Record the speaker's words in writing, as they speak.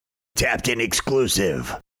Tapped In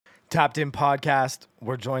exclusive. Tapped In podcast.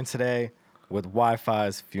 We're joined today with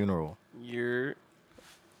Wi-Fi's funeral. You're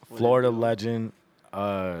Florida legend,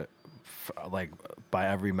 like by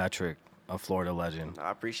every metric, a Florida legend. I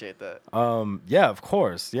appreciate that. Yeah, of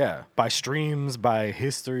course. Yeah, by streams, by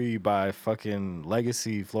history, by fucking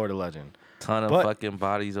legacy, Florida legend. Ton of But- fucking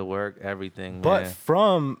bodies of work, everything, But man.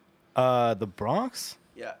 from the Bronx,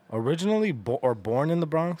 Yeah. originally or born in the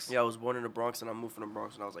Bronx. Yeah, I was born in the Bronx and I moved from the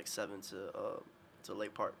Bronx when I was like 7 to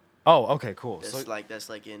Lake Park. Oh, okay, cool. That's So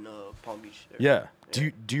like in Palm Beach. yeah.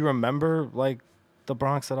 Do you remember like the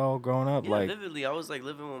Bronx at all growing up? Yeah, like vividly. I was like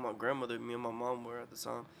living with my grandmother. Me and my mom were at the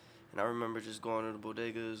time, and I remember just going to the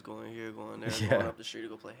bodegas, going here, going there, Yeah. going up the street to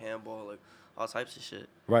go play handball, like all types of shit.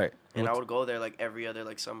 right. And I would go there like every other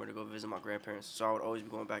like summer to go visit my grandparents. So I would always be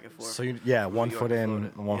going back and forth. So from one New York foot to in,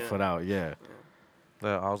 Florida. one Yeah. foot out. Yeah.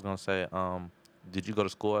 I was gonna say, did you go to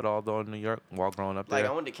school at all though in New York while growing up Like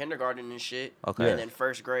there? I went to kindergarten and shit. Okay. And then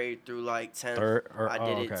first grade through like 10th, I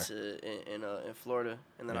did it in Florida,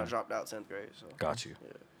 and then I dropped out 10th grade. So Got you.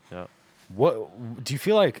 Yeah. What do you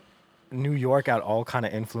feel like New York at all kind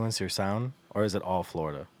of influenced your sound, or is it all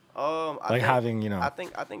Florida?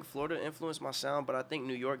 I think Florida influenced my sound, but I think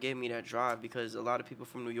New York gave me that drive because a lot of people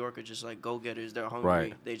from New York are just like go-getters. They're hungry.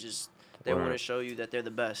 Right. They want to show you that they're the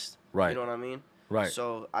best. Right. You know what I mean? Right.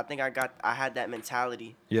 So I think I had that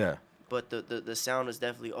mentality, Yeah. but the sound is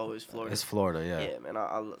definitely always Florida. It's Florida. Yeah. Yeah, man.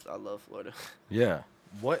 I love Florida. Yeah.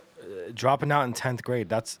 What dropping out in 10th grade?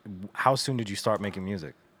 That's how soon did you start making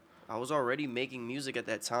music? I was already making music at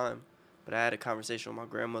that time, but I had a conversation with my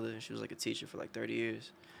grandmother, and she was like a teacher for like 30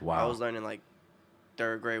 years. Wow. I was learning like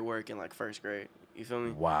third grade work in like first grade. You feel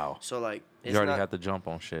me? Wow. So like You already had to jump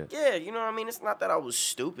on shit. Yeah, you know what I mean? It's not that I was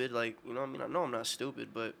stupid. Like, you know what I mean? I know I'm not stupid,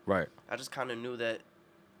 but Right. I just kind of knew that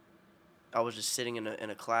I was just sitting in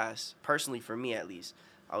a class. Personally, for me at least,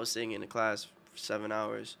 I was sitting in a class for 7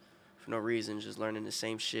 hours for no reason, just learning the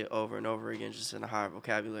same shit over and over again, just in a higher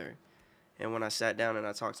vocabulary. And when I sat down and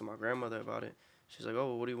I talked to my grandmother about it, she's like, "Oh,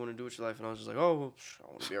 well, what do you want to do with your life?" And I was just like, "Oh, well, I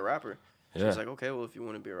want to be a rapper." She was like, "Okay, well, if you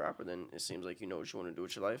want to be a rapper, then it seems like you know what you want to do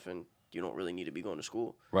with your life, and you don't really need to be going to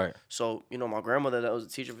school." Right. So, you know, my grandmother that was a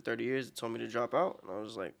teacher for 30 years told me to drop out. And I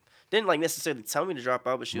was like, didn't like necessarily tell me to drop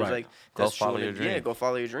out, but she was Right. like, Go that's follow what you your wanna do. Yeah, dream. go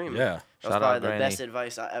follow your dream. Yeah. That was Shout out probably the Granny. best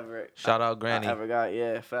advice I ever Shout out Granny. I ever got.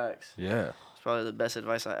 Yeah, facts. Yeah. It's probably the best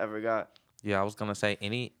advice I ever got. Yeah, I was gonna say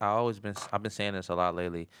I've been saying this a lot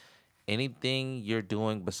lately. Anything you're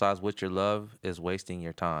doing besides what you love is wasting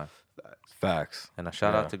your time. Facts. And a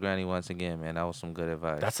shout Yeah. out to Granny once again, man. That was some good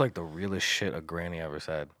advice. That's like the realest shit a granny ever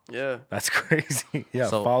said. Yeah. That's crazy. Yeah.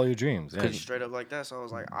 So- follow your dreams. Yeah. Straight up like that. So I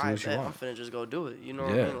was like, Do I what you bet I'm want. finna just go do it. You know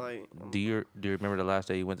what Yeah. I mean? Like, do you remember the last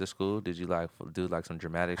day you went to school? Did you like do like some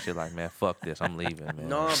dramatic shit like, man, fuck this, I'm leaving, man?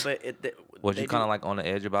 no, but Was you kind of like on the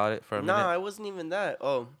edge about it for a minute? Nah, it wasn't even that.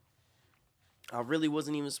 Oh, I really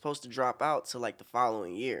wasn't even supposed to drop out till like the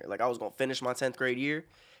following year. Like I was gonna finish my 10th grade year,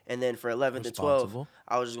 and then for 11th and 12th, Responsible.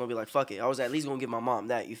 I was just gonna be like, fuck it. I was at least gonna give my mom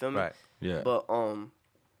that. You feel me? Right. Yeah. But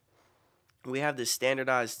we have this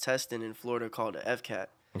standardized testing in Florida called the FCAT,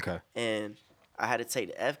 Okay. and I had to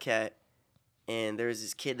take the FCAT. And there was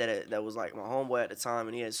this kid that was like my homeboy at the time,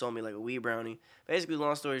 and he had sold me like a weed brownie. Basically,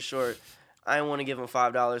 long story short, I didn't want to give him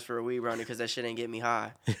 $5 for a weed brownie because that shit ain't get me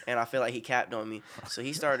high. And I feel like he capped on me. So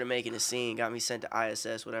he started making a scene, got me sent to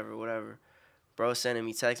ISS, whatever. Bro sending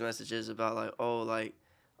me text messages about like, oh, like,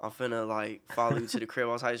 I'm finna like follow you to the crib,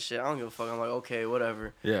 all types of shit. I don't give a fuck. I'm like, okay,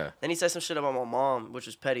 whatever. Yeah. Then he said some shit about my mom, which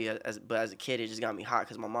was petty, but as a kid, it just got me hot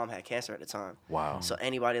because my mom had cancer at the time. Wow. So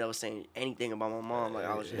anybody that was saying anything about my mom, like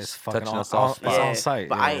I was It's just fucking touching on, a soft it's spot. on site.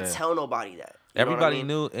 But yeah, I ain't yeah. tell nobody that. You know what I Everybody mean?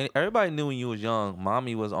 knew. Everybody knew when you was young.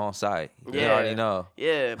 Mommy was on site. You Yeah. already know.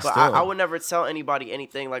 Yeah, but Still. I would never tell anybody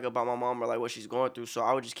anything like about my mom or like what she's going through. So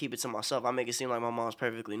I would just keep it to myself. I make it seem like my mom's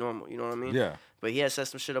perfectly normal. You know what I mean? Yeah. But he had said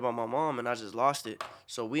some shit about my mom, and I just lost it.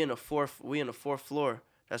 So we in the fourth floor.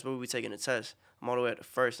 That's where we taking the test. I'm all the way at the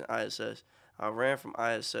first in ISS. I ran from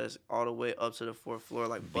ISS all the way up to the fourth floor,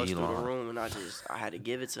 like bust through the Beeline. room, and I had to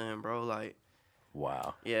give it to him, bro. Like,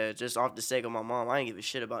 Wow. yeah, just off the sake of my mom. I ain't give a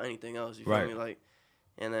shit about anything else. You feel Right. me? Like,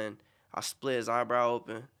 and then I split his eyebrow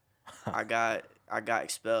open. I got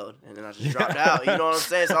expelled, and then I just dropped out. You know what I'm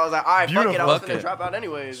saying? So I was like, all right, fuck it. I was Fuck gonna it. drop out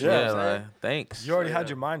anyways. You Yeah, know what I'm like, saying? thanks. You already So, had yeah.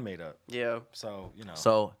 your mind made up. Yeah. So, you know.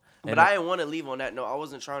 So, But I didn't want to leave on that note. I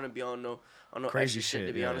wasn't trying to be on no Crazy extra shit, to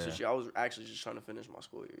shit, be yeah, honest yeah. with you. I was actually just trying to finish my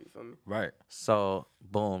school year. You feel me? Right. So,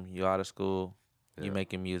 boom, you out of school. Yeah. You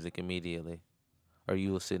making music immediately, or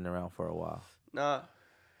you was sitting around for a while. Nah.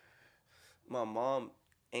 My mom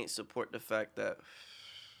ain't support the fact that.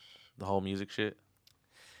 The whole music shit.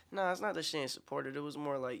 Nah, it's not that she ain't support it. It was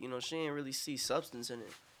more like, you know, she ain't really see substance in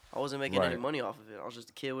it. I wasn't making any Right. money off of it. I was just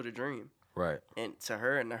a kid with a dream. Right. And to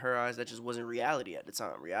her, in her eyes, that just wasn't reality at the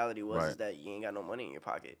time. Reality was Right. is that you ain't got no money in your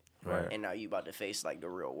pocket. Right. And now you about to face like the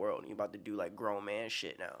real world. You about to do like grown man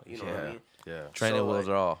shit now. You know what I Yeah. mean? Yeah. Training So, wheels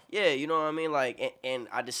like, are off. Yeah, you know what I mean? Like, and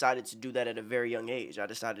I decided to do that at a very young age. I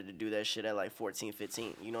decided to do that shit at like 14,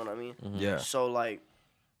 15. You know what I mean? Yeah. So like,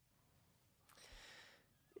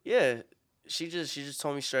 yeah, she just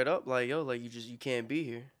told me straight up like, yo, like you can't be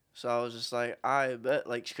here. So I was just like, I bet,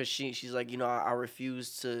 like, cause she's like, you know, I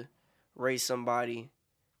refuse to raise somebody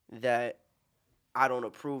that I don't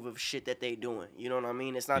approve of shit that they doing. You know what I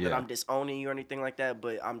mean? It's not that Yeah. I'm disowning you or anything like that,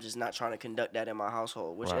 but I'm just not trying to conduct that in my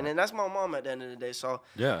household. Which Right. and then that's my mom at the end of the day. So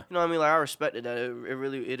Yeah. you know what I mean? Like I respected that. It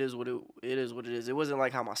really it is what it is. It wasn't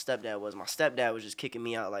like how my stepdad was. My stepdad was just kicking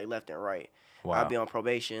me out like left and right. Wow. I'd be on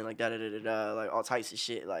probation, like like all types of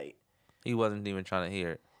shit. Like He wasn't even trying to hear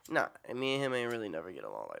it. nah, and me and him ain't really never get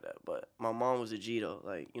along like that. But my mom was a G though.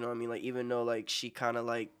 Like, you know what I mean? Like even though like she kinda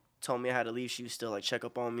like told me I had to leave, she would still like check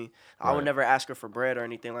up on me. I would Right. never ask her for bread or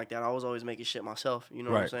anything like that. I was always making shit myself. You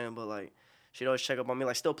know what I'm Right. saying? But like she'd always check up on me,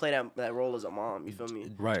 like still play that role as a mom, you feel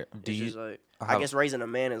me? Right. Do It's you? just like I how- guess raising a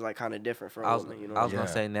man is like kinda different for I a was, woman, you know. I was Yeah.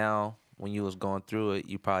 gonna say now when you was going through it,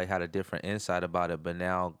 you probably had a different insight about it, but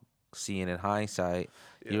now seeing in hindsight,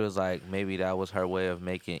 you was like maybe that was her way of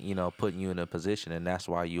making, putting you in a position, and that's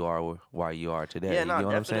why you are today. Yeah, You no, know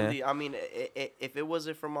what I'm saying? definitely. I mean, if it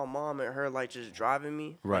wasn't for my mom and her like just driving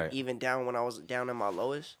me, like, Right. even down when I was down in my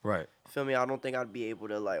lowest, Right. feel me? I don't think I'd be able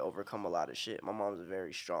to like overcome a lot of shit. My mom's a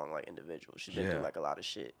very strong like individual. She's been Yeah. through like a lot of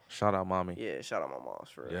shit. Shout out, mommy. Yeah, shout out my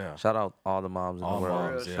moms for real. Yeah. Shout out all the moms in All the world.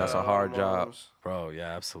 moms, For real, yeah. That's shout a out hard all job. moms. Bro,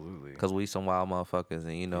 yeah, absolutely. Cause we some wild motherfuckers,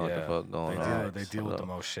 and you know what the Yeah. fuck going They on. They deal with the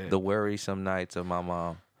most shit. The worrisome nights of my mom.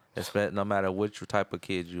 No matter which type of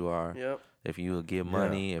kid you are. Yep. If you a get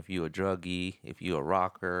money, if you a druggie, if you a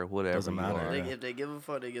rocker, whatever Doesn't you matter, are. yeah. If they give a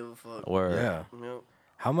fuck, they give a fuck. Word. Yeah. Yep.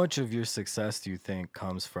 How much of your success do you think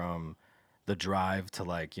comes from the drive to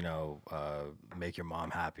like, make your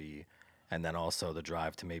mom happy, and then also the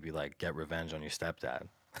drive to maybe like get revenge on your stepdad?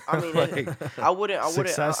 I mean, Like, I wouldn't.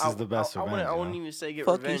 success is the best I revenge, wouldn't you know? even say get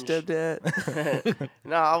Fuck revenge. you, stepdad.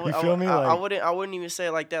 No, I, You feel me? I Like- wouldn't. I wouldn't even say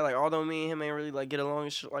it like that. Like, although me and him ain't really like get along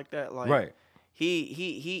and shit like that. Like, Right.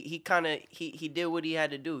 He kind of he did what he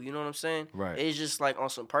had to do. You know what I'm saying? Right. It's just like on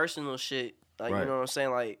some personal shit. Like, Right. you know what I'm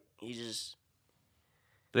saying? Like, he just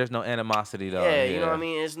There's no animosity though. yeah. You know what I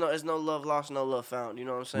mean? It's no love lost, no love found. You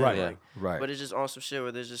know what I'm saying? Right. Like, Right. but it's just on some shit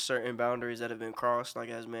where there's just certain boundaries that have been crossed, like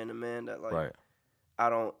as man to man. That like Right. I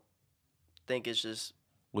don't think it's just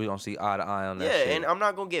We don't see eye to eye on that yeah, shit. and I'm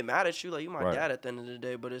not gonna get mad at you, like you my Right. dad at the end of the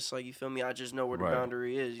day, but it's like you feel me. I just know where the Right.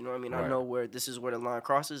 boundary is. You know what I mean? I Right. know where this is where the line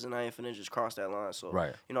crosses, and I ain't finna just cross that line. So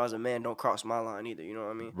Right. you know, as a man, don't cross my line either. You know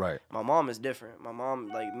what I mean? Right. My mom is different. My mom,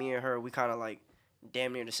 like me and her, we kind of like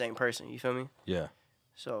damn near the same person. You feel me? Yeah.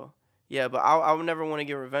 So yeah, but I would never want to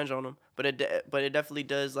get revenge on him. But it definitely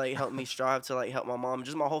does like help me strive to like help my mom,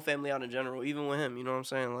 just my whole family out in general, even with him. You know what I'm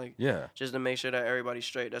saying? Like Yeah. just to make sure that everybody's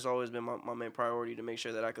straight. That's always been my main priority, to make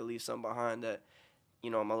sure that I could leave something behind that,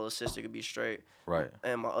 you know, my little sister could be straight, Right.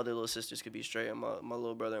 and my other little sisters could be straight, and my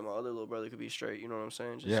little brother and my other little brother could be straight. You know what I'm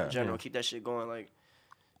saying? Just Yeah. in general, keep that shit going. Like,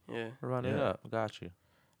 yeah. Run it Yeah. up. Got you.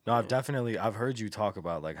 No, I've heard you talk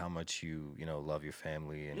about like how much you love your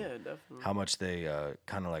family and Yeah, definitely. how much they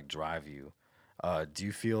kind of like drive you. Do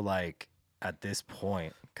you feel like at this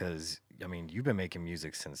point, because I mean you've been making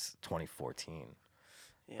music since 2014,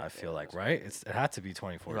 Yeah, I feel damn, like, that's right? It had to be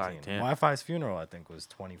 2014. Like, damn. Wi-Fi's funeral, I think, was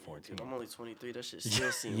 2014. Dude, I'm only 23. That shit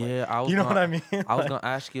still seems like Yeah, I was You know gonna, what I mean? I was Like- gonna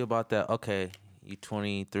ask you about that. Okay, you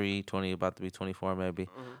 23, 20, about to be 24 maybe.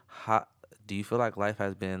 How do you feel like life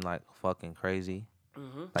has been like fucking crazy?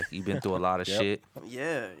 Like you've been through a lot of Yep. shit.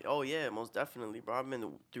 Yeah. Oh, yeah. Most definitely, bro. I've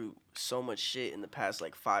been through so much shit in the past,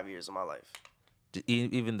 like, 5 years of my life.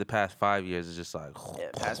 Even the past 5 years is just like Yeah,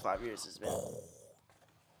 past 5 years has been.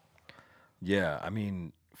 Yeah, I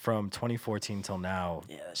mean, from 2014 till now,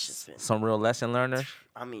 Yeah, that shit's been. some real lesson learners.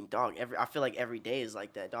 I mean, dog. I feel like every day is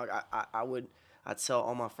like that, dog. I'd tell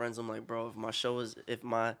all my friends, I'm like, bro, if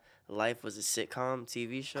my life was a sitcom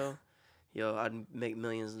TV show, yo, I'd make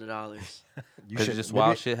millions of dollars, you 'Cause just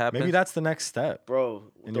wild shit happens? Maybe that's the next step.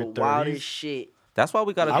 bro. In the your wildest 30s? shit, That's why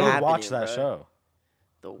we gotta I go. would happening, watch that bruh. show.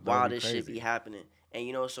 the be wildest shit crazy. be happening. And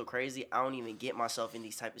you know what's so crazy? I don't even get myself in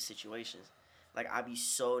these type of situations. Like, I be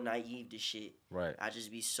so naive to shit. Right. I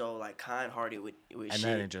just be so like kind hearted with And shit.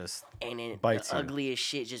 then it just and then bites the you. ugliest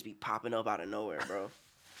shit just be popping up out of nowhere, bro.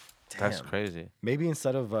 That's damn. crazy. Maybe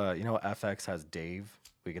instead of FX has Dave,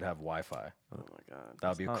 we could have Wi-Fi. Oh my god. That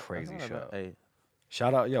would be a Not- crazy not a show. bad- Hey,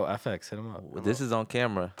 Shout out, yo, FX, hit him up. This is on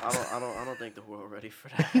camera. I don't think the world ready for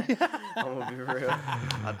that. I'm gonna be real.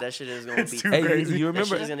 That shit is gonna be. too Hey, crazy. you That remember?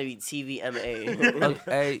 shit is gonna be TVMA.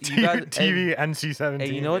 Hey, you guys, TV NC-17.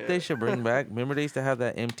 Hey, you know what they should bring back? Remember they used to have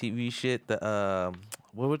that MTV shit. The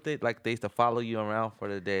what would they like? They used to follow you around for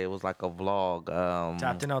the day. It was like a vlog.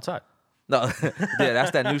 Tapped in outside. No, yeah,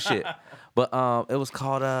 that's that new shit. But it was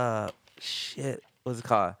called shit. What's it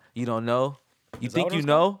called? You don't know. You Is that think what it you was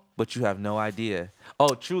know, but you have no idea.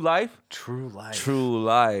 Oh, True Life. True Life. True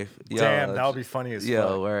Life. Yo, Damn, that would be funny as Yo,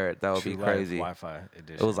 fuck. word. That would True be Life crazy. Wi-Fi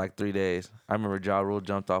edition. It was like 3 days. I remember Ja Rule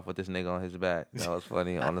jumped off with this nigga on his back. That was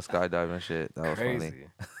funny on the skydiving shit. That was funny. crazy.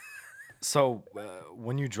 So,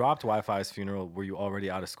 when you dropped Wi-Fi's funeral, were you already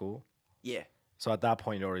out of school? Yeah, So at that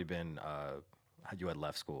point, you'd already been, you had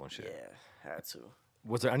left school and shit. yeah, had to.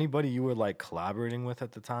 Was there anybody you were like collaborating with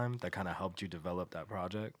at the time that kind of helped you develop that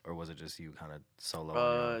project, or was it just you kind of solo? on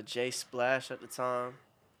your own? Jay Splash at the time.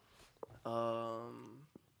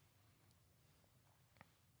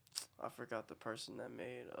 I forgot the person that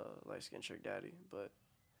made Light Skin Trick Daddy, but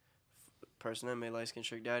person that made Light Skin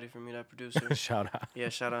Trick Daddy for me, that producer. Shout out. Yeah,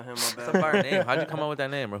 shout out him. My It's a bad. fire name. How'd you come up with that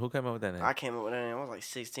name, or who came up with that name? I came up with that name. I was like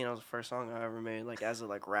 16. That was the first song I ever made, like as a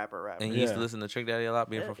like rapper. And you used to Yeah. listen to Trick Daddy a lot,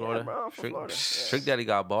 being Yeah, from Florida. bro, I'm from Trick, Florida. Yeah. Trick Daddy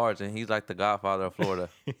got bars, and he's like the godfather of Florida.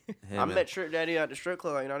 I met Trick Daddy at the strip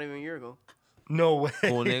club like not even a year ago. No way.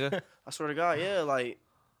 cool nigga. I swear to God, yeah, like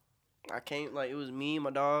I came, like it was me, my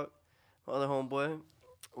dog, my other homeboy.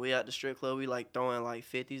 We at the strip club, we like throwing like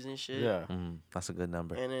 50s and shit. Yeah. That's a good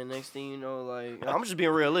number. And then next thing you know, like I'm just being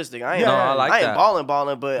realistic. I ain't, Yeah, I like I ain't that. balling,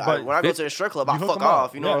 But when I go to the strip club, you I hook fuck 'em up.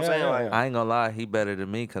 off. You know Yeah, what I'm yeah, saying? yeah, Like, yeah. I ain't gonna lie, he better than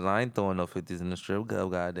me, cause I ain't throwing no 50s in the strip club.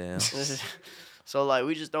 Goddamn. so like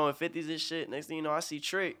we just throwing 50s and shit. Next thing you know, I see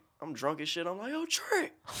Trick. I'm drunk as shit. I'm like, yo,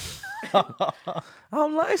 Trick.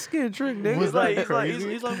 I'm light skinned Trick nigga. Was that He's crazy?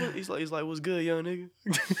 he's like, what's good, young nigga?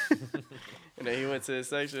 And then he went to his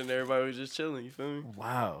section and everybody was just chilling. You feel me?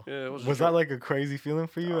 Wow. Yeah, it was Was drunk. that like a crazy feeling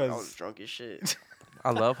for you? I As was drunk as shit.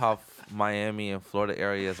 I love how Miami and Florida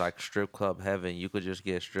area is like strip club heaven. You could just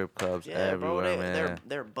get strip clubs Yeah, bro, everywhere, man.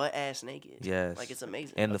 they're butt ass naked. Yes. Like it's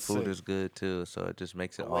amazing. And the That's food sick. is good too, so it just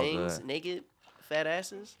makes it all Wings, good. naked, fat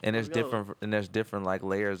asses. And there's Let's go. different, and there's different like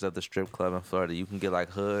layers of the strip club in Florida. You can get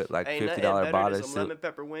like hood, like Ain't nothing $50 better than bottles. some lemon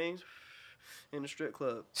pepper wings in the strip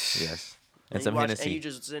club. Yes, And, and some you watch, Hennessy. and you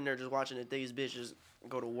just sitting there just watching the these bitches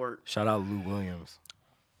go to work. shout out Lou Williams.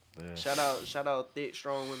 Yeah. Shout out thick,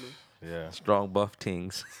 strong women. Yeah. Strong buff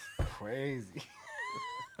tings. Crazy.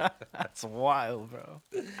 That's wild, bro.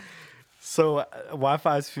 So,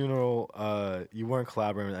 Wi-Fi's funeral, you weren't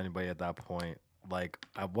collaborating with anybody at that point. Like,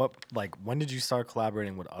 when did you start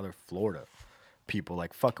collaborating with other Florida people,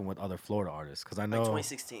 like fucking with other Florida artists? Because I know Like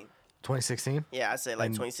 2016. 2016. Yeah, I'd say like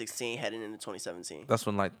And- 2016 heading into 2017. That's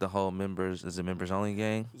when like the whole members members only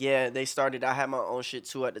gang. Yeah, they started. I had my own shit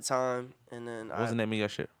too at the time, and then What was the name of your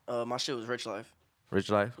shit? my shit was Rich Life. Rich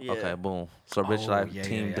Life. Yeah. Okay, boom. So Rich Oh, Life yeah, yeah,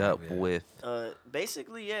 teamed yeah, up yeah. with.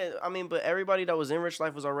 Basically, yeah. I mean, but everybody that was in Rich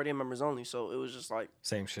Life was already in members only, so it was just like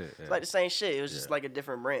Same shit. Yeah. like the same shit. It was just Yeah. like a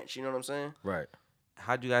different branch. You know what I'm saying? Right.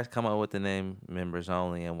 How'd you guys come up with the name members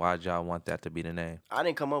only, and why'd y'all want that to be the name? I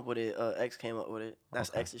didn't come up with it. X came up with it. That's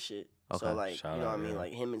Okay. X's shit. Okay. So like, Shout you know out, what I mean? yeah.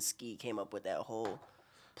 Like him and Ski came up with that whole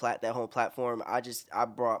platform. I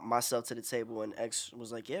brought myself to the table, and X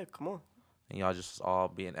was like, yeah, come on. And y'all just all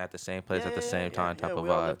being at the same place Yeah, at the yeah, same yeah, time yeah, type of we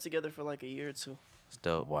all vibe. lived together for like a year or two. It's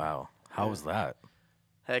dope. Wow. How was that?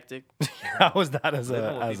 Hectic. How was that as Living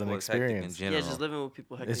with an people is hectic in experience? general. Yeah, just living with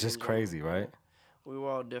people. Hectic It's just in general. crazy, right? We were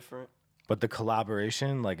all different. But the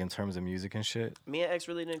collaboration, like in terms of music and shit, Me and X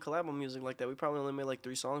really didn't collab on music like that. We probably only made like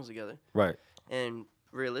 3 songs together. right? And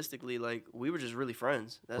realistically, like we were just really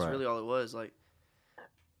friends. That's Right. really all it was. Like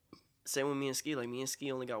same with me and Ski. Like me and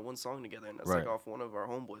Ski only got one song together, and that's Right. like off one of our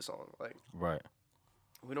homeboy songs. Like Right.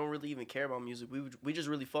 we don't really even care about music. We just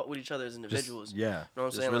really fought with each other as Just, individuals. yeah. You know what I'm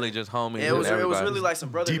Just saying? really Like, just homies. yeah, it with was everybody. really like some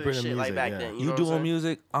brotherhood Deeper than shit like music, back yeah. then. You, You know what I'm doing saying?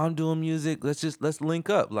 music, I'm doing music. Let's link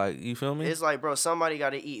up. Like, you feel me? It's like, bro, somebody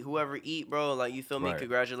got to eat. Whoever eat, bro, like, you feel me? Right.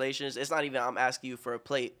 Congratulations. It's not even I'm asking you for a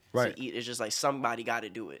plate Right. to eat. It's just like somebody got to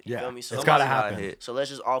do it. You Yeah. feel me? It's So, gotta Somebody happen. hit. so let's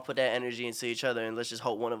just all put that energy into each other and let's just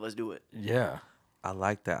hope one of us do it. Yeah. I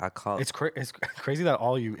like that. I call it. It's crazy that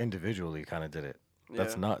all you individually kind of did it.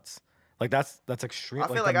 That's Yeah. nuts. Like that's extreme. I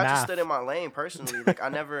feel the like I just math. stood in my lane personally. Like I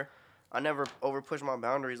never over push my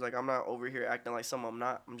boundaries. Like I'm not over here acting like something I'm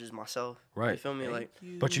not. I'm just myself. You Right. feel me? Like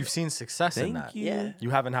But you've seen success in Thank that. you. yeah.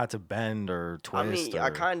 You haven't had to bend or I twist. mean, I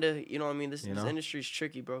or, kind of, you know what I mean? This know? industry's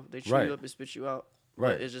tricky, bro. They chew Right. you up and spit you out.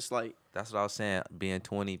 Right. But it's just like, That's what I was saying. Being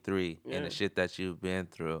 23 and Yeah. the shit that you've been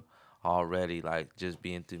through already, like just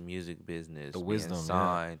being through music business, The being wisdom, yeah.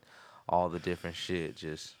 signed, all the different shit,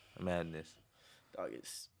 just madness. Dog,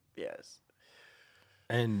 yes.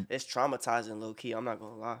 And It's traumatizing, low key. I'm not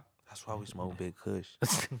gonna lie. That's why we smoke Big Kush.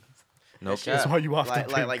 No That shit- that's why you off like,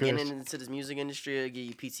 the like, Big like Kush. getting into this music industry, it'll give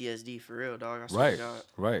you PTSD for real, dog. I swear Right, to God.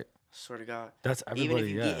 right. Swear to God. That's Even everybody. if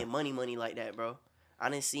you Yeah, getting money like that, bro. I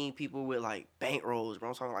done seen people with like bankrolls, bro.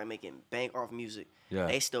 I'm talking like making bank off music. yeah.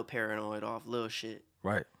 They still paranoid off little shit.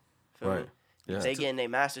 Right, Feel right. me? Yeah, If they getting their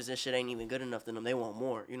masters and shit ain't even good enough to them. They want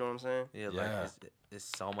more. You know what I'm saying? Yeah, Yeah. like it's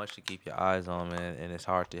so much to keep your eyes on, man, and it's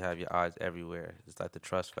hard to have your eyes everywhere. It's like the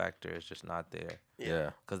trust factor is just not there.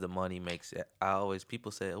 yeah. Because the money makes it.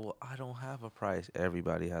 People say, well, I don't have a price.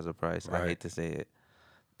 Everybody has a price. I Right. hate to say it.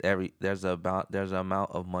 There's an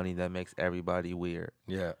amount of money that makes everybody weird.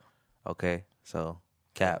 Yeah. Okay, so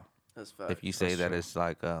cap. That's fact. If you say That's that true. it's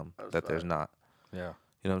like that there's fact. not. Yeah.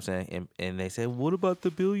 You know what I'm saying? And they say, what about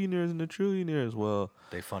the billionaires and the trillionaires? Well,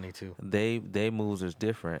 They funny too. they moves is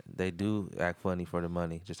different. They do act funny for the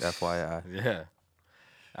money. Just FYI. Yeah.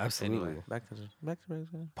 Absolutely. Anyway, back to Mexico.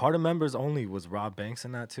 Part of members only was Rob Banks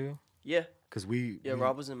in that too, Yeah. because we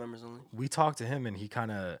Rob was in members only. we talked to him and he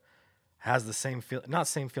kind of has the same feel, not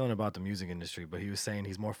same feeling about the music industry, but he was saying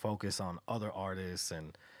he's more focused on other artists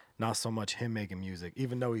and not so much him making music,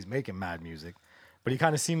 even though he's making mad music. But he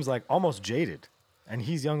kind of seems like almost jaded, and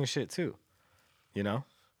he's young as shit too, you know?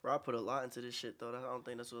 Rob put a lot into this shit though. I don't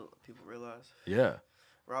think that's what people realize. Yeah.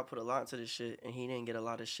 Rob put a lot into this shit, and he didn't get a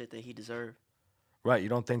lot of shit that he deserved. Right. You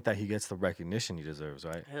don't think that he gets the recognition he deserves,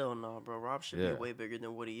 right? Hell no, bro. Rob should Yeah. be way bigger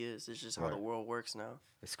than what he is. It's just how the Right. world works now.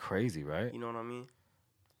 It's crazy, right? You know what I mean?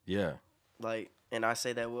 Yeah. Like, and I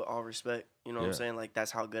say that with all respect. You know what Yeah. I'm saying? Like,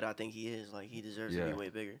 that's how good I think he is. Like, he deserves to Yeah. be way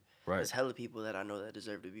bigger. Right. There's hella people that I know that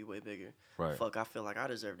deserve to be way bigger. Right. Fuck, I feel like I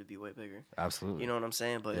deserve to be way bigger. Absolutely. You know what I'm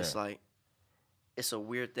saying? But it's Yeah. like, it's a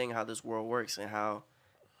weird thing how this world works and how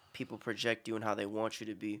people project you and how they want you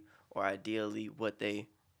to be, or ideally what they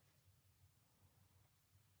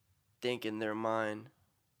think in their mind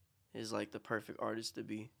is like the perfect artist to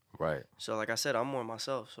be. Right. So like I said, I'm more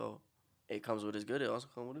myself. So it comes with its good. It also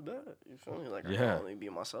comes with its bad. You feel me? Like I Yeah. can only be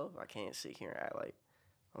myself. I can't sit here and act like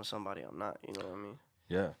I'm somebody I'm not. You know what I mean?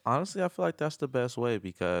 Yeah. Honestly, I feel like that's the best way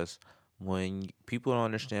because when people don't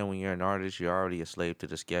understand when you're an artist, you're already a slave to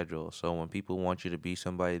the schedule. So when people want you to be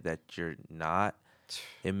somebody that you're not,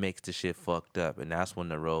 it makes the shit fucked up, and that's when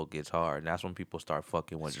the road gets hard. And that's when people start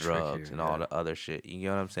fucking with It's drugs trickier, and all yeah. the other shit. You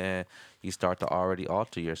know what I'm saying? You start to already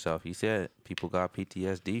alter yourself. He said people got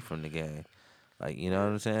PTSD from the game. Like, you know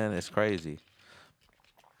what I'm saying? It's crazy.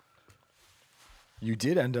 You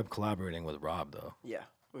did end up collaborating with Rob though. Yeah.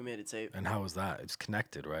 We made a tape. And how was that? It's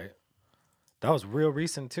connected, right? That was real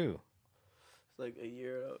recent too. It's like a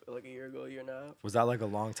year ago, a year and a half. Was that like a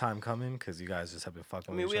long time coming? Because you guys just have been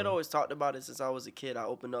fucking I mean, with we each had other? always talked about it since I was a kid. I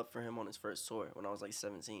opened up for him on his first tour when I was like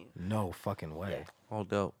 17. No fucking way. Oh,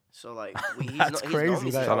 dope. So like, he's That's known crazy,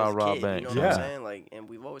 me that- since Shout I was out a Rob kid, Banks. You know what I'm Yeah. saying? Like, and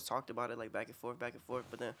we've always talked about it like back and forth.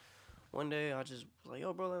 But then one day I just was like,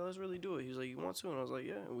 yo, bro, like, let's really do it. He was like, you want to? And I was like,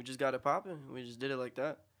 yeah. And we just got it popping. We just did it like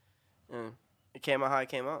that. And it came out how it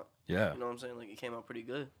came out. Yeah. You know what I'm saying? Like, it came out pretty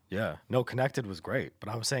good. Yeah. No, connected was great. But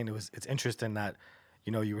I was saying it's interesting that,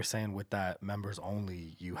 you know, you were saying with that members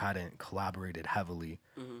only, you hadn't collaborated heavily,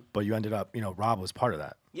 but you ended up, you know, Rob was part of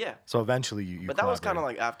that. Yeah. So eventually you But that was kind of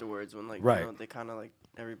collaborated. like afterwards when, like, Right. you know, they kind of like,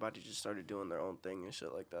 everybody just started doing their own thing and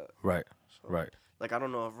shit like that. Right. So, Right. Like, I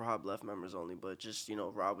don't know if Rob left members only, but just, you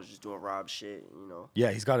know, Rob was just doing Rob shit, you know.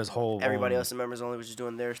 Yeah, he's got his whole Everybody else in members only was just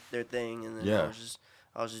doing their thing, and then Yeah.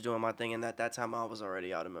 I was just doing my thing, and at that time I was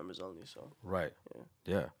already out of members only. So Right.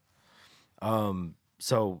 Yeah.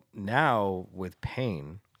 So now with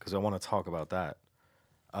Pain, because I want to talk about that,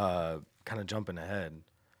 kind of jumping ahead,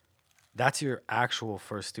 that's your actual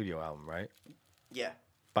first studio album, right? yeah,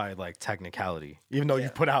 By like technicality, even though Yeah.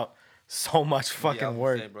 you put out so much fucking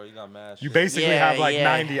work. bro, you got mad You basically Yeah, have like yeah.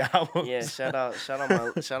 90 albums. yeah. Shout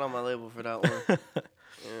out my label for that one.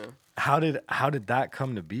 Yeah, How did that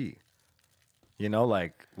come to be? You know,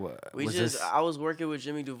 like we was just this? I was working with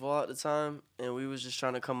Jimmy Duvall at the time, and we was just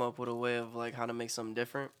trying to come up with a way of like how to make something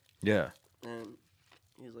different. Yeah. And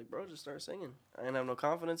he was like, bro, just start singing. I didn't have no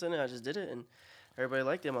confidence in it. I just did it, and everybody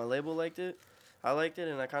liked it. My label liked it. I liked it,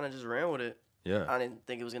 and I kind of just ran with it. Yeah. I didn't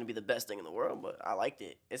think it was going to be the best thing in the world, but I liked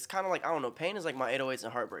it. It's kind of like, I don't know, Pain is like my 808s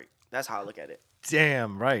and Heartbreak. That's how I look at it.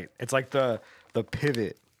 Damn right. It's like the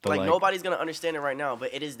pivot. The, Like, nobody's going to understand it right now,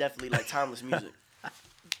 but it is definitely like timeless music.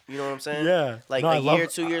 You know what I'm saying? Yeah. Like No, I a love- year,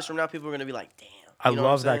 2 years from now, people are going to be like, damn. I You know what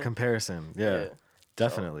love I'm that saying? comparison. Yeah. Yeah.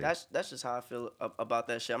 Definitely. That's just how I feel about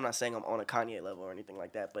that shit. I'm not saying I'm on a Kanye level or anything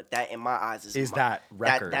like that, but that in my eyes Is that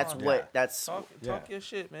record? That's Yeah. what that's Talk Yeah. your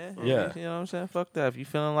shit, man. Yeah. You know what I'm saying? Fuck that. If you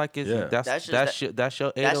feeling like it's Yeah. that's That's just that's your that's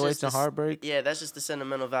 808s just and the heartbreak. Yeah, that's just the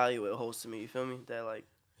sentimental value it holds to me. You feel me? That like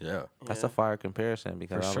Yeah. That's yeah. a fire comparison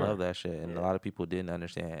because For I sure. love that shit, and Yeah. a lot of people didn't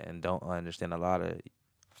understand and don't understand a lot of.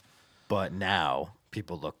 But now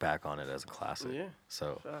people look back on it as a classic. Yeah.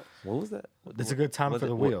 So Facts. What was that? it's a good time Was for it-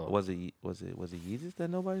 the wa- wheel. Was it Yeezus that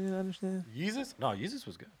nobody didn't understand? Yeezus? No, Yeezus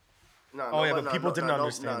was good. No, Oh, yeah, nobody- but people didn't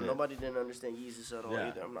understand it. Nobody didn't understand Yeezus at all Yeah.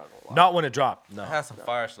 either. I'm not gonna lie. Not when it dropped. No. It had some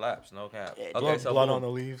fire slaps, no cap. Yeah, Okay, so blood boom. on the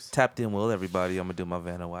leaves. Tapped in will everybody. I'm gonna do my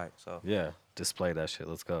Vanna White. So Yeah. Display that shit.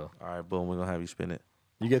 Let's go. all right, boom. We're gonna have you spin it.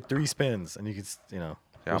 You get 3 spins, and you can, Yeah, we'll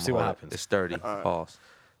I'ma see what hold it. happens. It's 30. All right. Pause.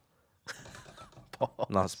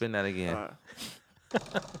 No, spin that again. All right.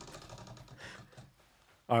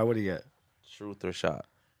 All right, what do you get? Truth or shot?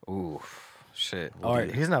 Ooh, shit. What All do right,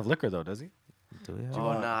 you- he doesn't have liquor though, does he? Do we have Oh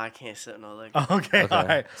one? nah, I can't sip no liquor. Okay, Okay. all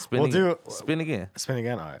right. Spin We'll again. do Spin again. spin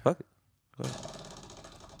again. All right. Fuck it. Go ahead.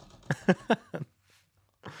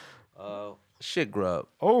 Shit grub.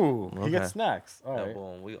 Oh, he Okay. gets snacks. All Yeah, right.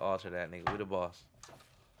 boom. We alter that nigga. We the boss.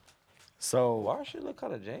 So, Why shit look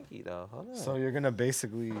kind of janky though? Hold on. so you're gonna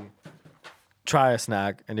basically try a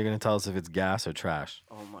snack, and you're gonna tell us if it's gas or trash.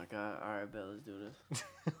 Oh my god. All right, bet let's do this.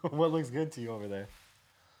 What looks good to you over there?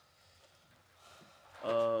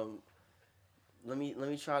 Let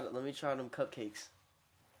me try them cupcakes.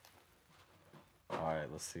 All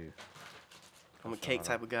right, let's see. I'm a cake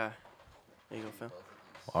type of guy. There you go, fam.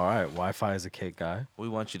 All right, Wi-Fi is a cake guy. we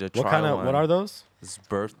want you to try What kind of? one. What are those? It's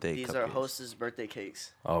birthday These cupcakes. are Hostess birthday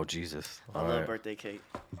cakes. Oh Jesus! I All love right. birthday cake.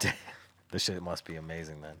 Damn, this shit must be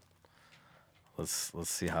amazing then. Let's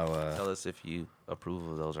see how. Tell us if you approve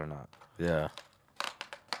of those or not. Yeah.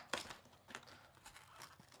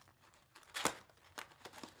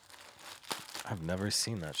 I've never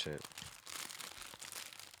seen that shit.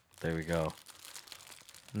 There we go.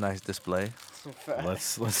 Nice display. Let's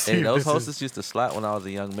see. Hey, if those this is- hostess used to slap when I was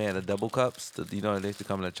a young man. The double cups, they used to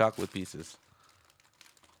come in the chocolate pieces.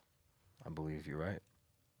 I believe you're right.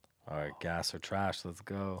 All right, gas or trash. Let's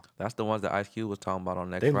go. That's the ones that Ice Cube was talking about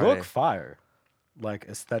on next They Friday. look fire, like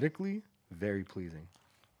aesthetically, very pleasing.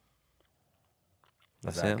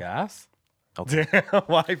 That's Is that him? gas? Okay. Damn,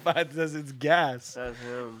 Wi-Fi says it's gas. That's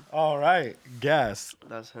him. All right, gas.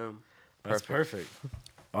 That's him. That's perfect.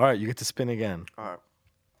 All right, you get to spin again. All right.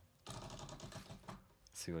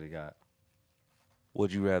 Let's see what he got.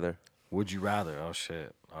 Would you rather? Would you rather? Oh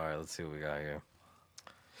shit. All right, let's see what we got here.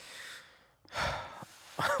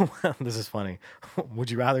 This is funny.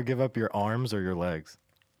 Would you rather give up your arms or your legs?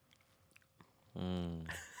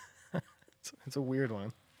 It's a weird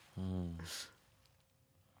one.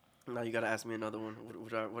 Now you gotta ask me another one.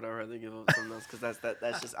 Would I rather give up something else? Because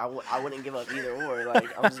that's just I wouldn't give up either or.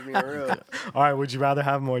 Like I'm just being real. All right, would you rather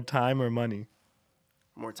have more time or money?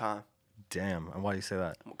 More time. Damn. And why do you say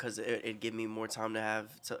that? Because it'd give me more time to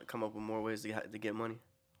come up with more ways to get money.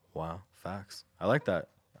 Wow, facts. I like that.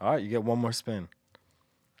 All right, you get one more spin.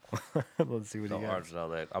 Let's see what No you got. arms, no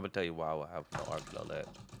legs. I'm gonna tell you why I would have no arms, no legs.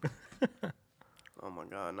 Oh my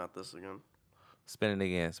god, not this again. Did Spin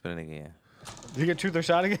it again. you get truth or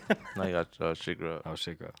shot again? Now you got shit grub. Oh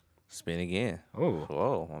shit, girl. Spin again. Oh,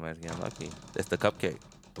 Whoa, my man's getting lucky. It's the cupcake.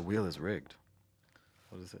 the wheel is rigged.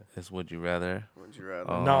 What is it? It's would you rather? Would you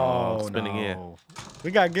rather? Oh, No, spin no. again.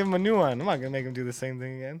 We gotta give him a new one. I'm not gonna make him do the same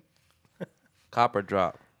thing again. Copper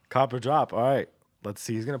drop. Copper drop. All right. Let's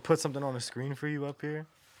see. He's gonna put something on the screen for you up here.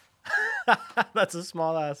 That's a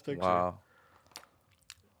small ass picture. Wow.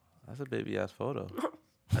 That's a baby ass photo.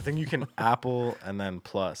 I think you can Apple and then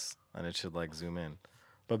plus, and it should like zoom in.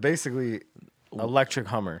 But basically, electric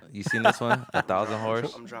Hummer. You seen this one? 1,000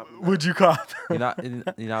 horse. I'm dropping. Would you cop? You're not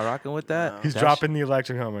rocking with that? He's That dropping the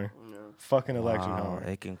electric Hummer. No. Fucking electric Wow, Hummer.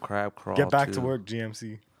 it can crab crawl. Get back to too. work,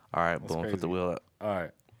 GMC. All right, boom. Put crazy. the wheel up. All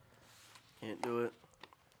right. Can't do it.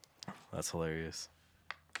 That's hilarious.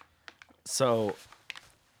 So,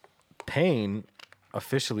 Pain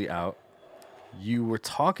officially out. You were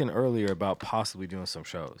talking earlier about possibly doing some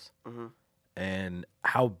shows. Mm-hmm. And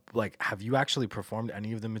how, like, have you actually performed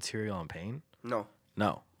any of the material on Pain? No.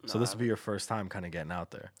 No. So No, this I will be your first time kind of getting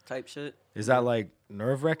out there. Type shit. Is that like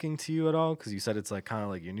nerve wracking to you at all? Because you said it's like kind of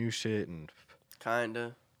like your new shit, and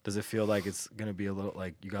Kinda. does it feel like it's gonna be a little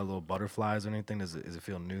like you got little butterflies or anything? Does it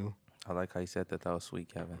feel new? I like how you said that. That was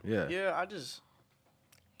sweet, Kevin. Yeah. Yeah,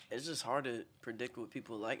 it's just hard to predict what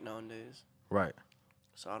people like nowadays. Right.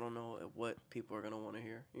 So I don't know what people are gonna want to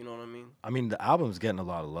hear. You know what I mean? I mean, the album's getting a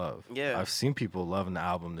lot of love. Yeah. I've seen people loving the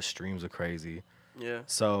album. The streams are crazy. Yeah.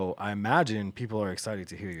 So I imagine people are excited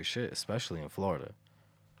to hear your shit, especially in Florida.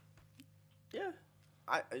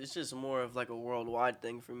 It's just more of like a worldwide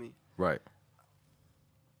thing for me. Right.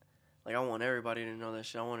 Like I want everybody to know that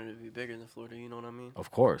shit. I want it to be bigger than Florida. You know what I mean? Of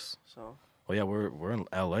course. So Well, yeah, we're in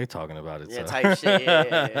LA talking about it. yeah, so. type shit.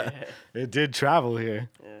 Yeah. It did travel here.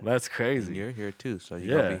 Yeah. That's And crazy. you're here too, so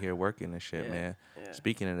you're gonna Yeah. be here working and shit, Yeah. man. Yeah.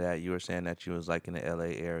 Speaking of that, you were saying that you was like in the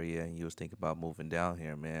LA area and you was thinking about moving down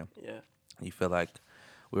here, man. Yeah. You feel like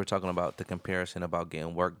we were talking about the comparison about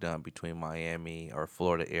getting work done between Miami or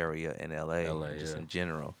Florida area and LA, LA, just yeah. in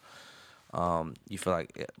general. You feel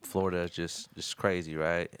like Florida is just crazy,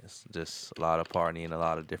 right? It's just a lot of partying, a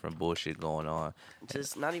lot of different bullshit going on.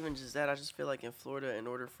 Just not even just that. I just feel like in Florida, in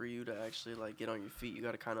order for you to actually like get on your feet, you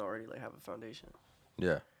gotta kind of already like have a foundation.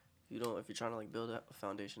 Yeah. If you're trying to like build a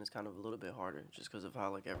foundation, it's kind of a little bit harder just because of how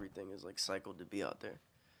like everything is like cycled to be out there.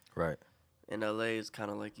 Right. In LA, it's kind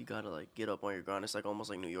of like you gotta like get up on your grind. It's like almost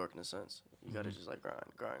like New York in a sense. You gotta just like grind.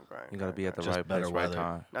 You gotta be at the Just right better place, right weather.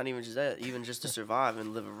 time. Not even just that. Even just to survive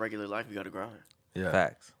and live a regular life, you gotta grind. Yeah.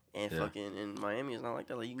 Facts. And Yeah. fucking in Miami, it's not like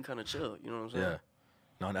that. Like you can kind of chill. You know what I'm saying? Yeah.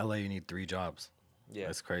 No, in LA you need 3 jobs. Yeah.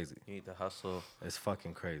 That's crazy. You need to hustle. It's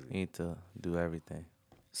fucking crazy. You need to do everything.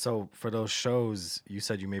 So for those shows, you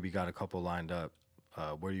said you maybe got a couple lined up.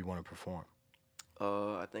 Where do you want to perform?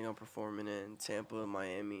 I think I'm performing in Tampa,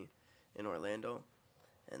 Miami, and Orlando.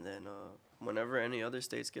 And then whenever any other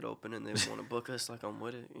states get open and they want to book us, like I'm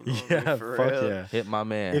with it. You know what I mean? Yeah, For fuck real. yeah. Hit my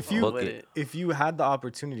man. If you Book with it. it. If you had the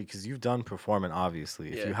opportunity, because you've done performing, obviously,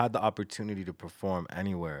 if you Yeah. had the opportunity to perform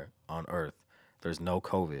anywhere on Earth, there's no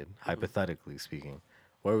COVID, hypothetically speaking,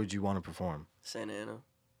 where would you want to perform? Santa Ana.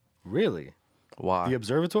 Really? Why? The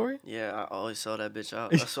observatory? Yeah, I always sell that bitch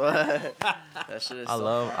out. That's why. That shit is I so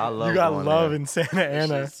love fire. You got going love there. in Santa That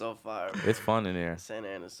Ana. shit's so fire. Bro. It's fun in there. Santa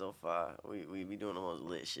Ana's so fire. We be doing the most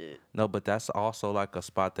lit shit. No, but that's also like a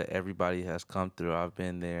spot that everybody has come through. I've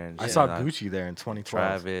been there and I seen, saw like, Gucci there in 2012.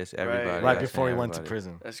 Travis, everybody. Right I've before he seen went to everybody.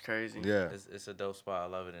 prison. That's crazy. Yeah. It's a dope spot. I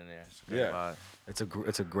love it in there. It's a great Yeah. vibe.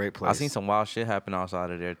 It's a great place. I seen some wild shit happen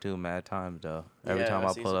outside of there too. Mad times though. Every Yeah, time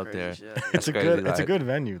I seen pull some up there, crazy shit. It's a crazy, good it's a like, good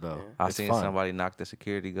venue though. Yeah. I It's seen fun. somebody knock the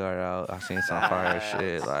security guard out. I seen some fire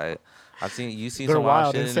shit. Like I seen you seen They're some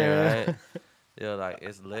wild wild shit in in there, Santa right? Yeah, like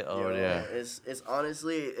it's lit over Yo, there. It's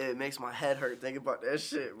honestly, it makes my head hurt thinking about that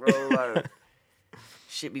shit, bro. Like,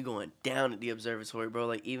 shit be going down at the observatory, bro.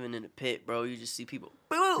 Like, even in the pit, bro, you just see people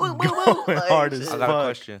Going like, hard as shit. I got a fuck.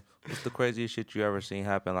 question. What's the craziest shit you ever seen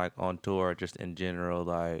happen like on tour, just in general,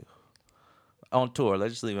 like on tour?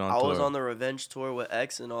 Let's just leave it on I tour. was on the Revenge tour with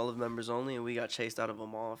X and all of members only, and we got chased out of a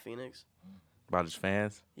mall in Phoenix. By his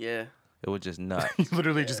fans. Yeah. It was just nuts. You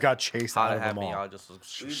literally just got chased How out it of the happened? mall. Y'all just was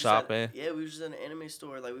We was just shopping. At, yeah, we were just in an anime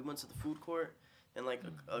store. Like, we went to the food court, and, like,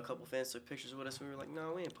 a couple fans took pictures with us, and we were like,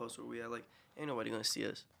 no, we ain't post where we at. Like, ain't nobody gonna see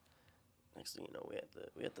us. Next thing you know,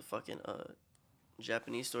 we at the fucking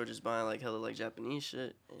Japanese store just buying, like, hella, like, Japanese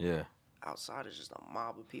shit. And Yeah. outside is just a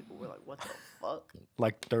mob of people. We're like, what the fuck?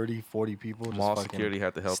 Like 30, 40 people just Mall fucking security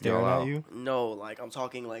had to help staring y'all at out. you. No, like, I'm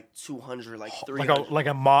talking, like, 200, like, Like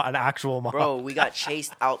 300. an actual mob. Bro, we got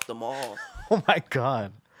chased out the mall. Oh my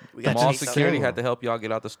god. We The got mall chased out security still. had to help y'all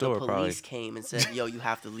get out the The store, police probably. came and said, yo, you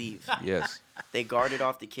have to leave. Yes. They guarded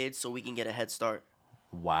off the kids so we can get a head start.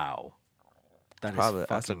 Wow. That is Probably-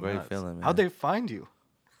 that's a fucking great nuts. feeling, man. How'd they find you?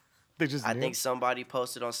 They just I knew? think somebody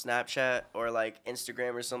posted on Snapchat or like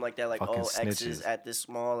Instagram or something like that, like, Fucking oh, X is snitches. at this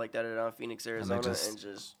mall, like that in Phoenix, Arizona, and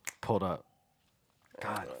just pulled up.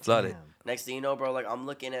 God, Flooded. damn. next thing you know, bro, like I'm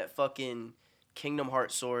looking at fucking Kingdom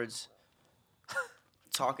Hearts swords,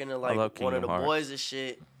 talking to like love one of Kingdom the Hearts. boys and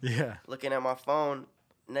shit, Yeah. looking at my phone.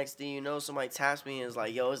 Next thing you know, somebody taps me and is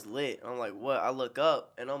like, yo, it's lit. I'm like, what? I look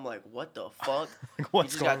up and I'm like, what the fuck? Like, You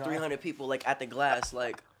what's just going got on? 300 people like at the glass,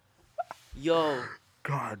 like, yo.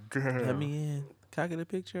 God damn. Let me in. Can I get a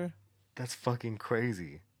picture? That's fucking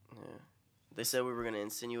crazy. Yeah. They said we were gonna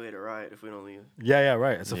insinuate a riot if we don't leave. Yeah,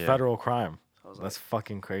 right. It's a Yeah. federal crime. I was That's like,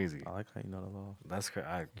 fucking crazy. I like how you know the law. That's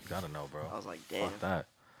I gotta know, bro. I was like, damn. Fuck that.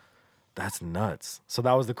 That's nuts. So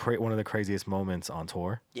that was one of the craziest moments on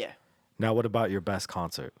tour. Yeah, Now, what about your best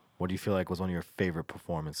concert? What do you feel like was one of your favorite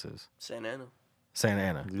performances? Santa Ana. Santa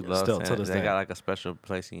Ana. You Yeah, love still Santa. till this They day. got like a special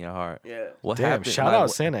place in your heart. Yeah. What Damn, happened? shout Like, out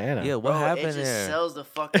what- Santa Ana. Yeah, what Bro, happened it just there? sells the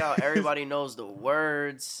fuck out. Everybody knows the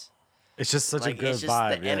words. It's just such Like a good it's just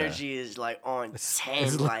vibe. the yeah. energy is like on It's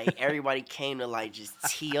 10. Like everybody came to like just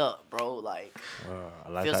tee up, bro. Like I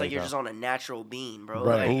like feels how like you you're got- just on a natural beam, bro.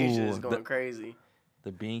 Right. Like you're Ooh, just going the- crazy.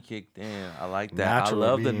 The bean kicked in. I like that. Natural I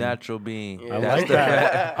love the bean. natural bean. Yeah. I That's like the-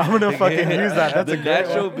 that. I'm gonna fucking use that. That's the a great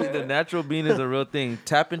natural one. bean. The natural bean is a real thing.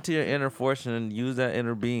 Tap into your inner force and use that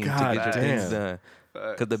inner being God to get your things damn. done.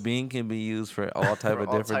 Because the bean can be used for all type For of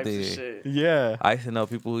all different types of things. shit. Yeah. I used to know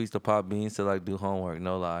people who used to pop beans to like do homework.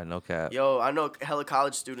 No lie, no cap. Yo, I know hella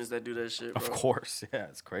college students that do that shit, bro. Of course. Yeah,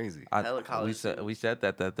 it's crazy. Hella college We said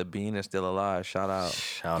that the bean is still alive. Shout out.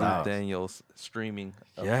 Shout Luke out. Daniels streaming.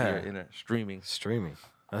 Up Yeah. here in a, streaming. Streaming.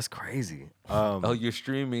 That's crazy. Oh, you're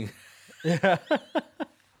streaming. Yeah.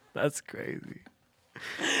 That's crazy.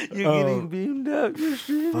 You're getting beamed up. You're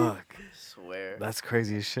streaming. Fuck. Swear. That's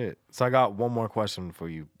crazy as shit. So I got one more question for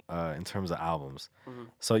you in terms of albums.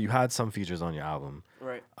 So you had some features on your album,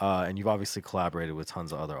 Right. and you've obviously collaborated with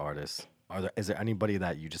tons of other artists. Is there anybody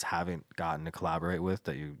that you just haven't gotten to collaborate with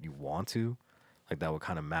that you want to, like that would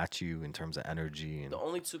kind of match you in terms of energy and The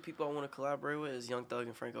only two people I want to collaborate with is Young Thug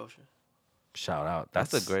and Frank Ocean. shout out?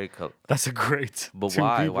 That's a great. That's a great. But two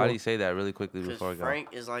why? people. Why do you say that really quickly Because before I go? Frank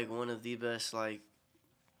is like one of the best like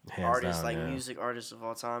Hands artists, down, like yeah. music artists of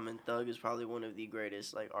all time, and Thug is probably one of the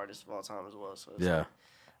greatest like artists of all time as well. So it's Yeah. like,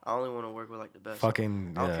 I only want to work with like the best.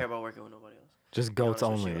 Fucking I don't yeah. care about working with nobody else. Just To be goats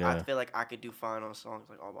honest with only. you. I Yeah. feel like I could do fine on songs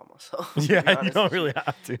like all by myself. to be Yeah. You honest don't with really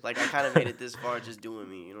have to. Like I kind of made it this far just doing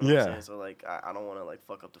me, you know what Yeah. I'm saying? So like I don't want to like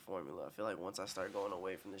fuck up the formula. I feel like once I start going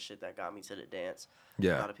away from the shit that got me to the dance, a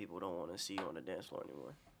Yeah. lot of people don't want to see you on the dance floor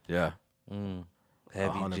anymore. Yeah.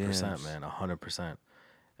 Heavy 100%, gems. man. 100%.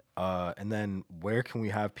 And then where can we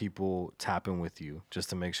have people tap in with you just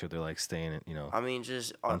to make sure they're like staying, I mean,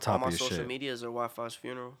 just On on top all of my your social shit. medias or Wi-Fi's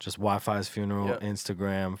funeral. just Wi-Fi's funeral, Yeah.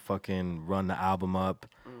 Instagram, fucking run the album up.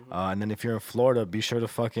 Mm-hmm. And then if you're in Florida, be sure to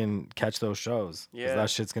fucking catch those shows. 'Cause Yeah. that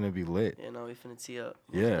shit's going to be lit. Yeah, no, we finna tee up.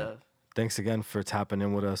 Yeah. Thanks again for tapping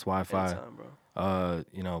in with us, Wi-Fi. Anytime, bro.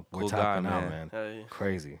 We're Cool guy, tapping out, man. man. Hell yeah.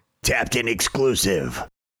 Crazy. Tapped in exclusive.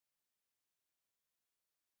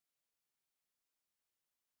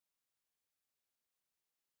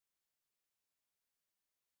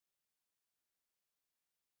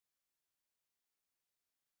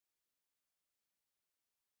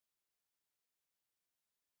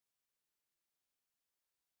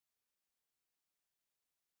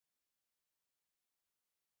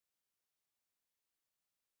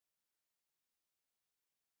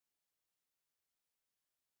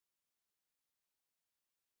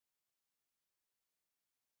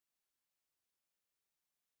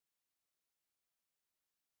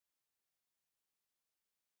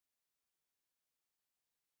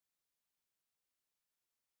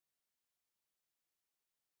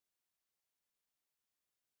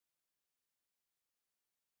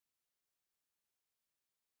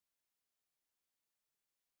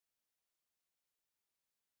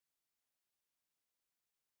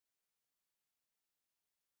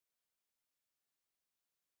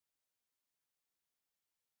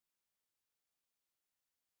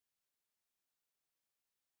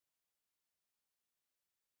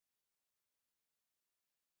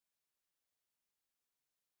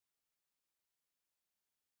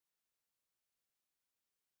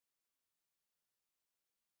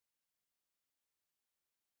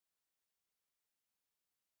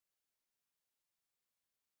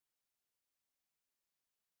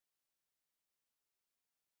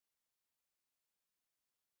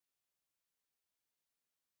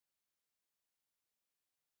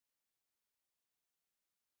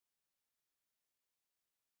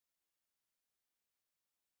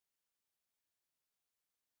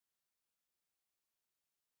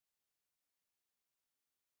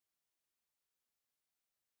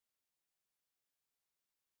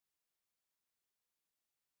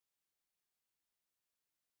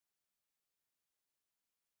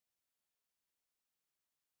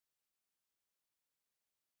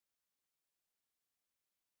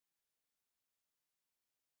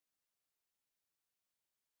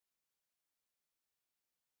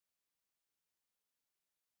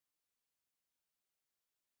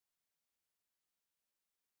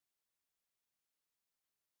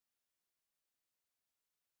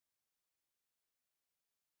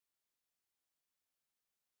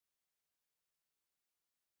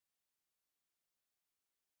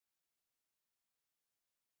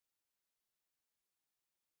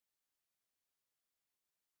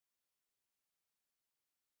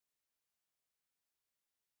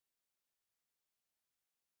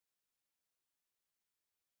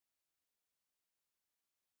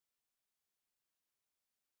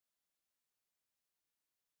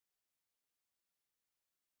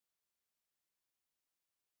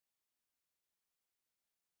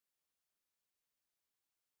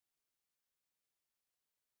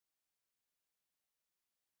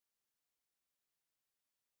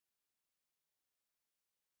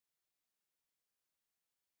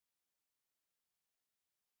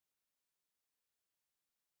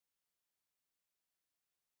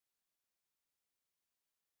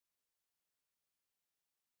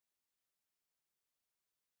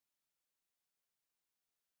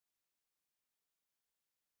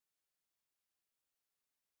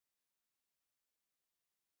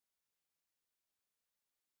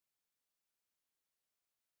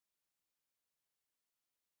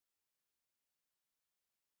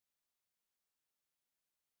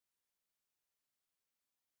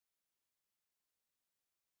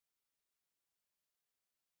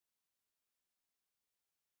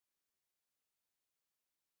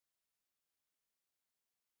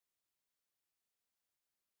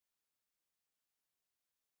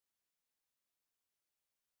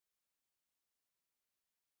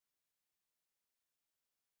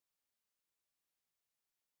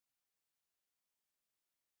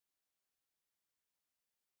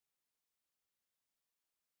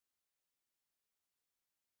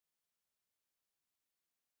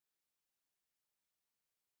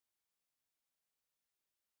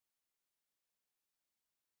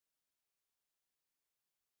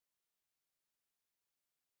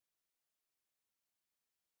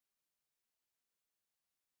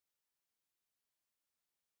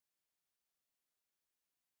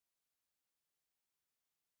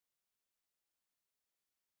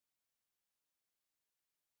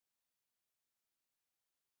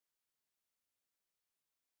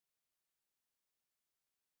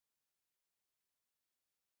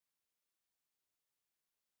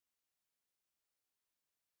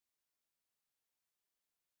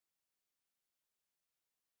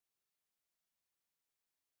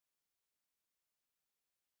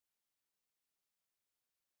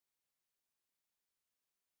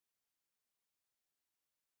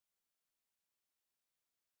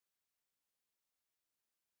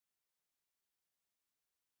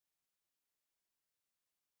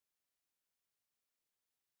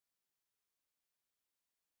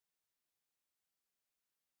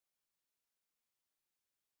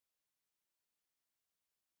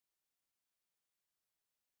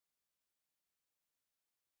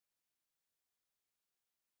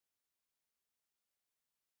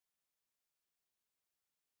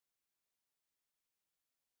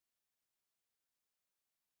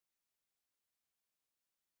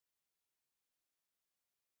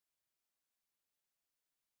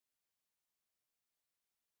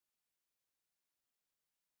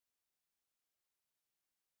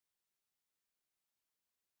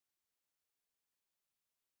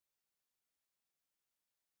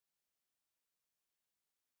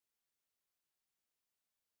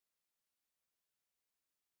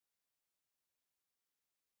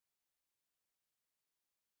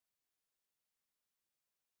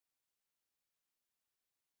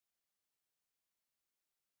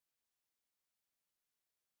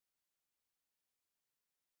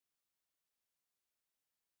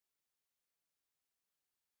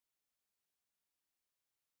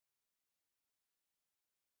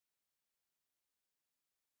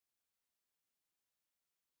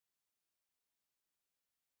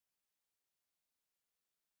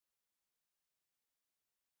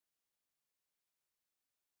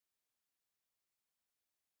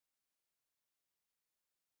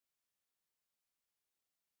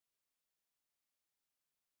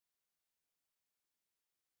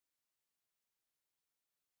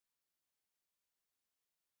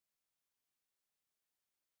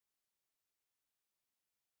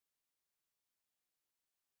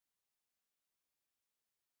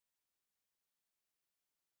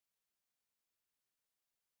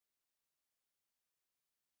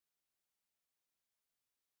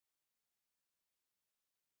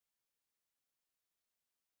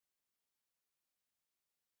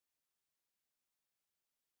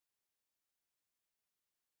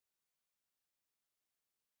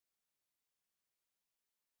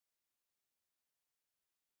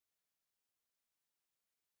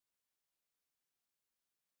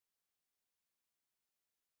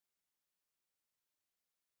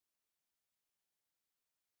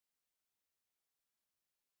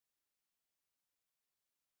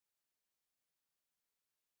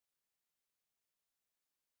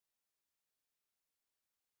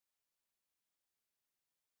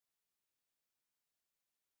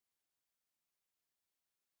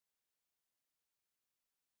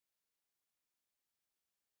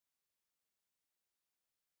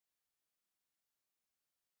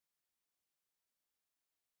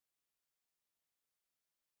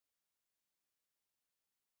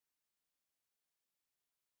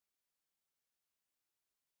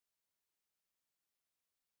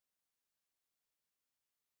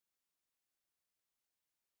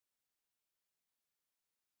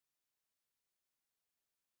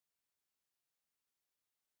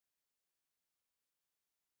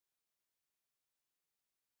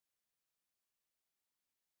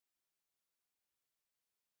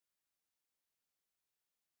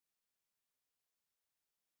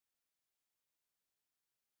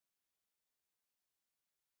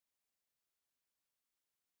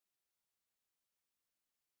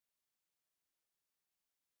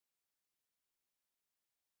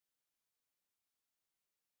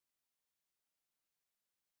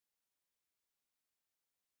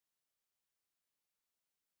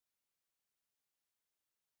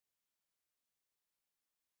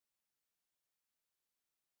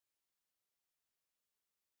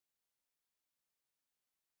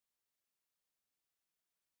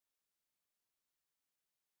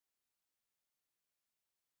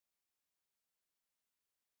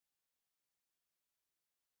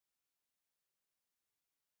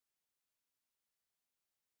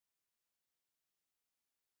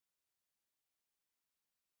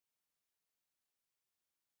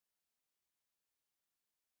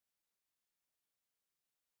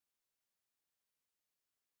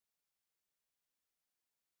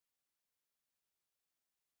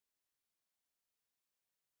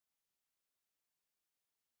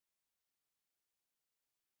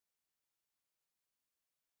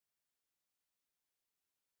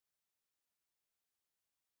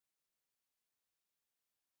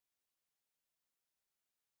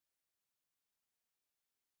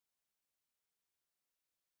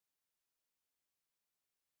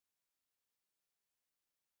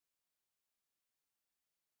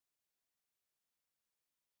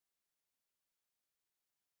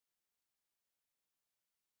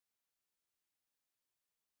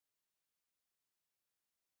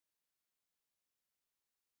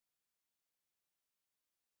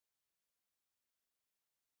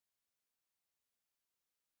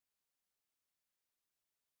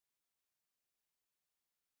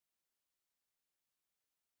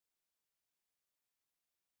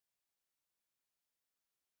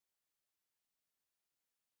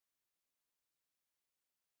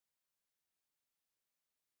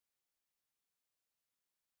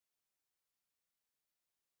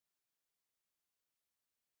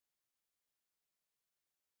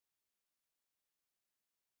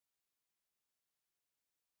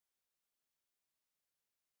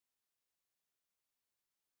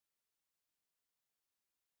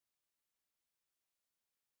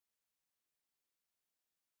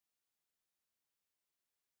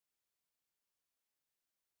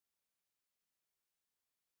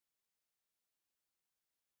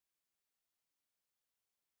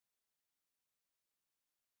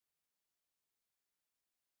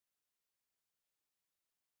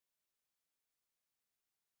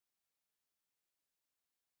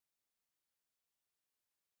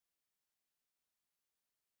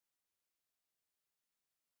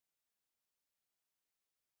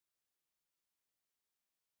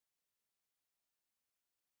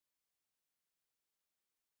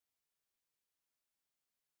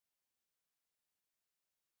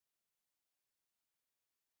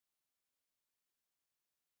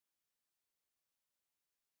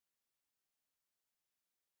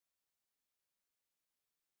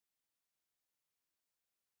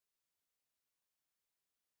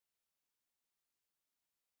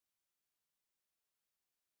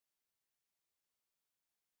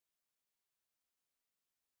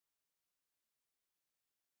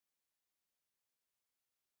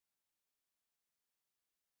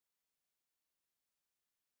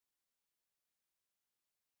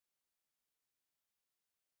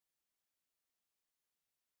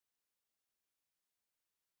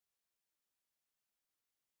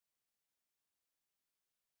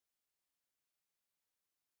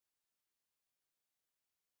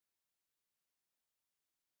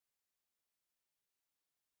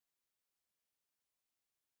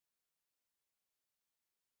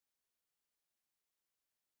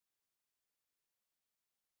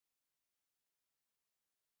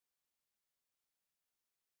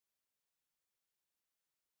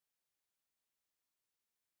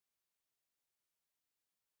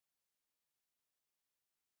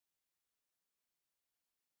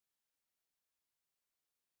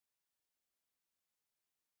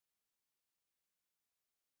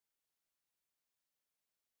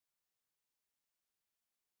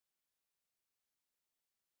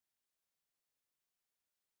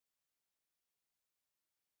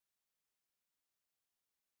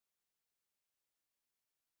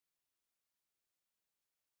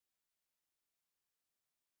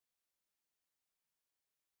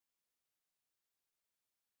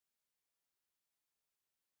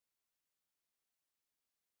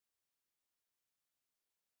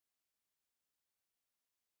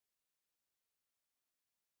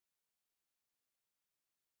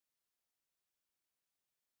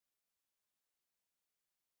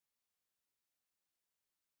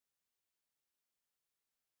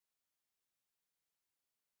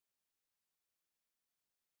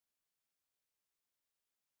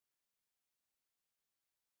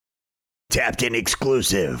 Tapped in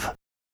exclusive.